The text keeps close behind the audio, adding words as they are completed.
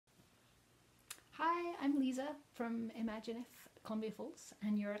I'm Liza from ImagineIF, Columbia Falls,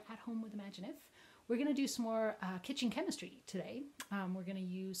 and you're at home with ImagineIF. We're going to do some more kitchen chemistry today. We're going to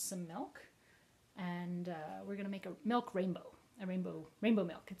use some milk, and we're going to make a milk rainbow, rainbow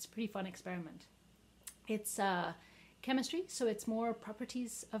milk. It's a pretty fun experiment. It's chemistry, so it's more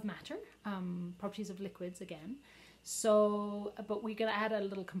properties of matter, properties of liquids again. So, but we're going to add a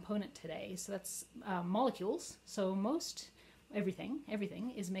little component today. So that's molecules. So everything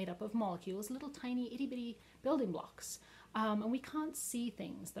is made up of molecules, little tiny itty bitty building blocks. And we can't see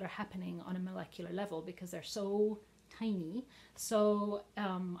things that are happening on a molecular level because they're so tiny. So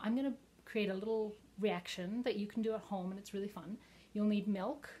I'm going to create a little reaction that you can do at home, and it's really fun. You'll need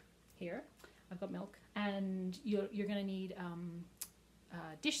milk here. I've got milk, and you're going to need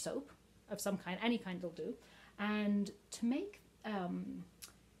dish soap of some kind, any kind will do. And to make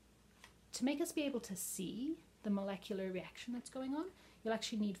us be able to see the molecular reaction that's going on, you'll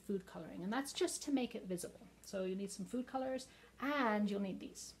actually need food coloring, and that's just to make it visible. So you need some food colors, and you'll need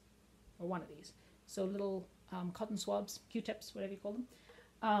these, or one of these. So little cotton swabs, Q-tips, whatever you call them,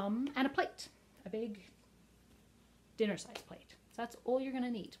 and a plate, a big dinner-sized plate. So that's all you're going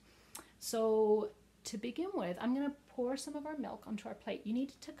to need. So to begin with, I'm going to pour some of our milk onto our plate. You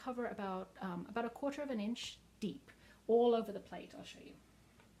need to cover about a 1/4 of an inch deep all over the plate. I'll show you.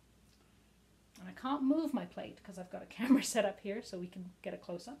 And I can't move my plate because I've got a camera set up here so we can get a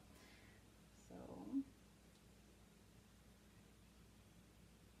close-up. So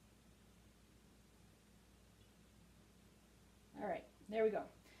all right, there we go.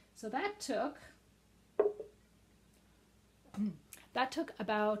 So that took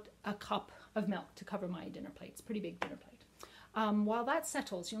about a cup of milk to cover my dinner plate. It's a pretty big dinner plate. While that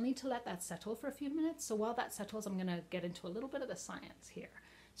settles, you'll need to let that settle for a few minutes. So while that settles, I'm going to get into a little bit of the science here.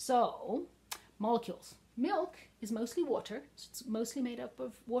 So molecules. Milk is mostly water. So it's mostly made up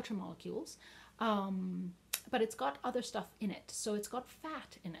of water molecules, but it's got other stuff in it. So it's got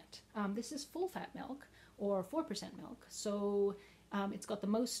fat in it. This is full fat milk, or 4% milk. So it's got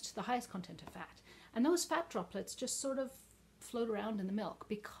the highest content of fat. And those fat droplets just sort of float around in the milk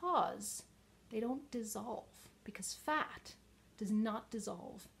because they don't dissolve, because fat does not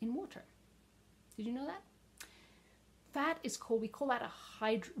dissolve in water. Did you know that? Fat is we call that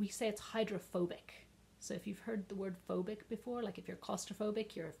we say it's hydrophobic. So if you've heard the word phobic before, like if you're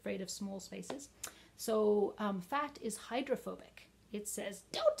claustrophobic, you're afraid of small spaces. So fat is hydrophobic. It says,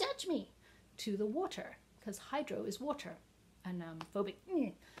 don't touch me, to the water, because hydro is water, and phobic.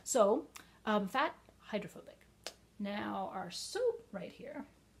 So fat, hydrophobic. Now our soap right here,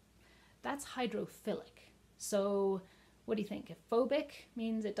 that's hydrophilic. So what do you think? If phobic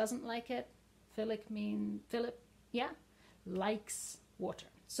means it doesn't like it, likes water.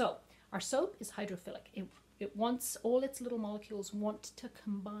 So our soap is hydrophilic. It wants, all its little molecules want to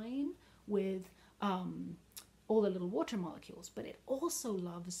combine with all the little water molecules, but it also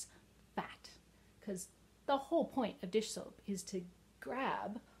loves fat, because the whole point of dish soap is to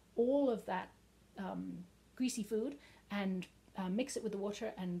grab all of that greasy food and mix it with the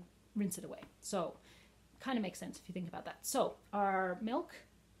water and rinse it away. So kind of makes sense if you think about that. So our milk,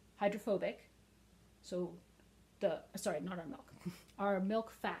 hydrophobic. So not our milk. Our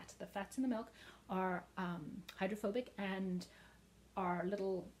milk fat, the fats in the milk are hydrophobic, and our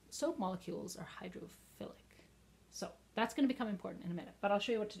little soap molecules are hydrophilic. So that's going to become important in a minute, but I'll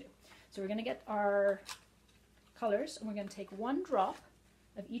show you what to do. So we're going to get our colors, and we're going to take 1 drop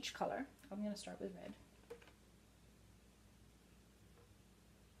of each color. I'm going to start with red.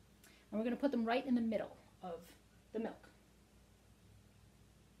 And we're going to put them right in the middle of the milk.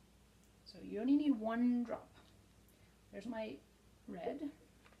 So you only need 1 drop. There's my red.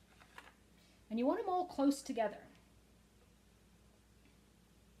 And you want them all close together.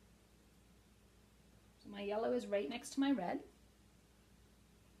 So my yellow is right next to my red.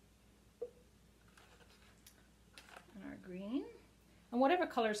 And our green. And whatever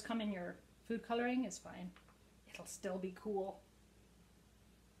colors come in your food coloring is fine. It'll still be cool.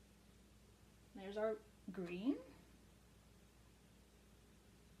 There's our green.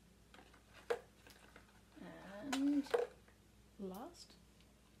 And last,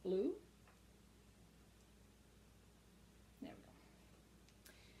 blue. There we go.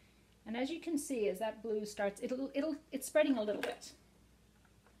 And as you can see, as that blue starts, it's spreading a little bit.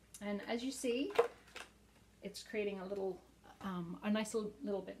 And as you see, it's creating a nice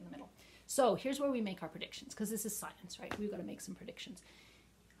little bit in the middle. So here's where we make our predictions, because this is science, right? We've got to make some predictions.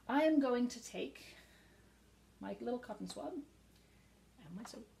 I am going to take my little cotton swab and my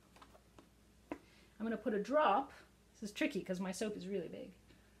soap. I'm going to put a drop. This is tricky because my soap is really big.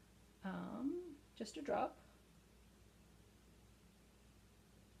 Just a drop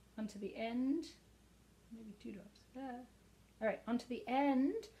onto the end maybe 2 drops. All right, onto the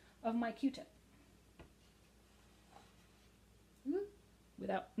end of my Q-tip.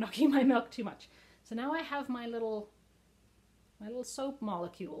 Without knocking my milk too much. So now I have my little soap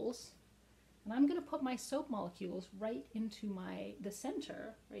molecules, and I'm going to put my soap molecules right into the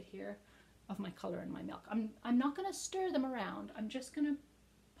center right here of my color in my milk. I'm not going to stir them around. I'm just going to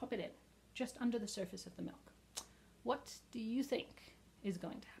pop it in just under the surface of the milk. What do you think is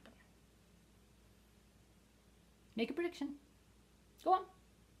going to happen? Make a prediction. Go on.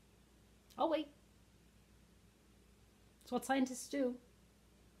 I'll wait. It's what scientists do.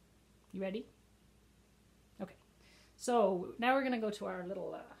 You ready? Okay. So now we're going to go to our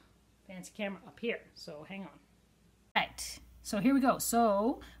little fancy camera up here. So hang on. Right. So here we go.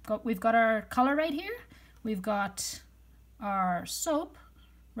 So we've got our color right here. We've got our soap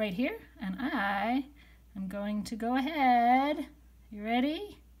right here. And I am going to go ahead. You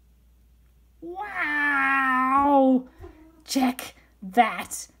ready? Wow! Check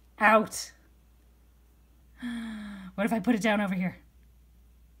that out. What if I put it down over here?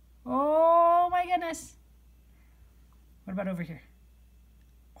 Oh my goodness. What about over here?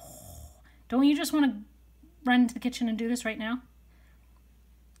 Oh, don't you just want to run to the kitchen and do this right now?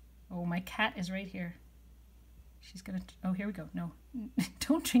 Oh, my cat is right here. She's gonna, oh, here we go. No,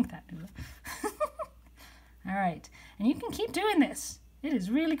 don't drink that, Nula. All right, and you can keep doing this. It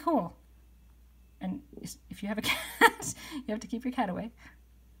is really cool. And if you have a cat, you have to keep your cat away.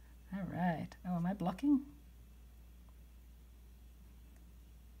 All right. Oh, am I blocking?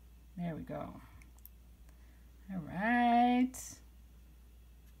 There we go. All right.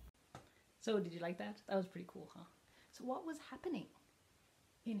 So did you like that? That was pretty cool, huh? So what was happening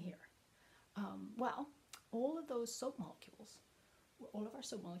in here? Well, all of those soap molecules, all of our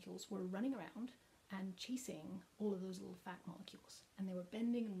soap molecules were running around and chasing all of those little fat molecules. And they were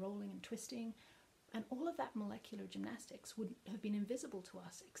bending and rolling and twisting. And all of that molecular gymnastics would have been invisible to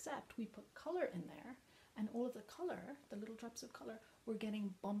us, except we put color in there, and all of the color, the little drops of color, were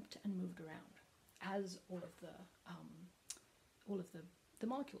getting bumped and moved around as all of the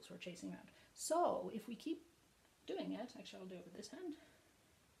molecules were chasing around. So if we keep doing it, actually I'll do it with this hand.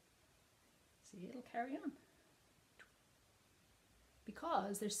 See, it'll carry on.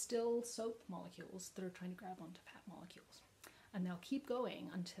 Because there's still soap molecules that are trying to grab onto fat molecules. And they'll keep going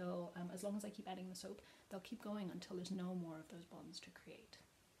until, as long as I keep adding the soap, they'll keep going until there's no more of those bonds to create.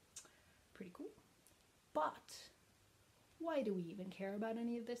 Pretty cool. But why do we even care about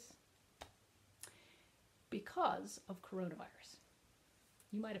any of this? Because of coronavirus.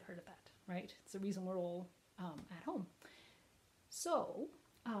 You might have heard of that, right? It's the reason we're all at home. So,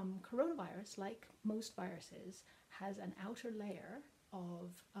 coronavirus, like most viruses, has an outer layer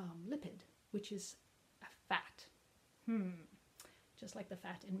of lipid, which is a fat. Just like the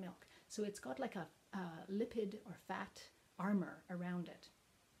fat in milk. So it's got like a lipid or fat armor around it.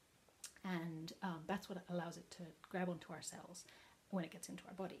 And that's what allows it to grab onto our cells when it gets into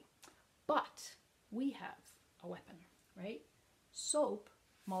our body. But we have a weapon, right? Soap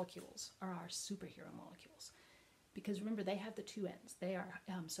molecules are our superhero molecules. Because remember, they have the two ends. They are,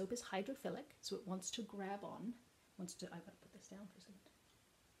 soap is hydrophilic, so it wants to grab on, I've got to put this down for a second.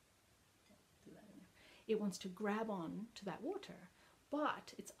 Do that in there. It wants to grab on to that water,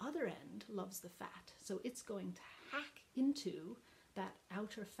 but its other end loves the fat. So it's going to hack into that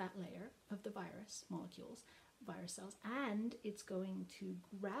outer fat layer of the virus molecules, virus cells, and it's going to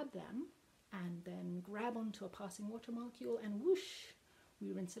grab them and then grab onto a passing water molecule and whoosh,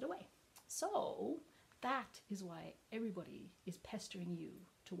 we rinse it away. So that is why everybody is pestering you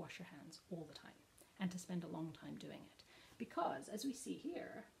to wash your hands all the time and to spend a long time doing it. Because as we see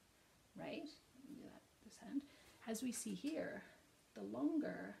here, right, this hand, as we see here, the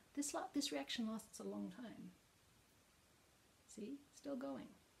longer, this reaction lasts a long time. See, still going.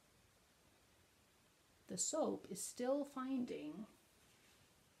 The soap is still finding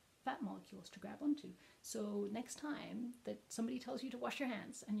fat molecules to grab onto. So next time that somebody tells you to wash your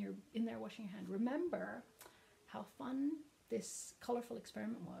hands and you're in there washing your hand, remember how fun this colorful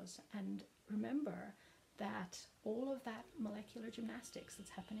experiment was, and remember that all of that molecular gymnastics that's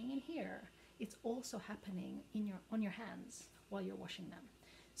happening in here, it's also happening on your hands while you're washing them.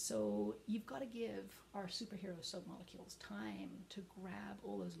 So you've got to give our superhero soap molecules time to grab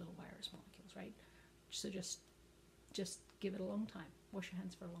all those little virus molecules, right? So just give it a long time. Wash your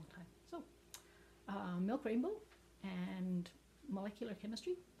hands for a long time. So milk rainbow and molecular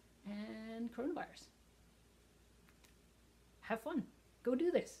chemistry and coronavirus. Have fun. Go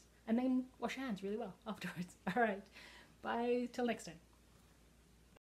do this. And then wash your hands really well afterwards. All right. Bye. Till next time.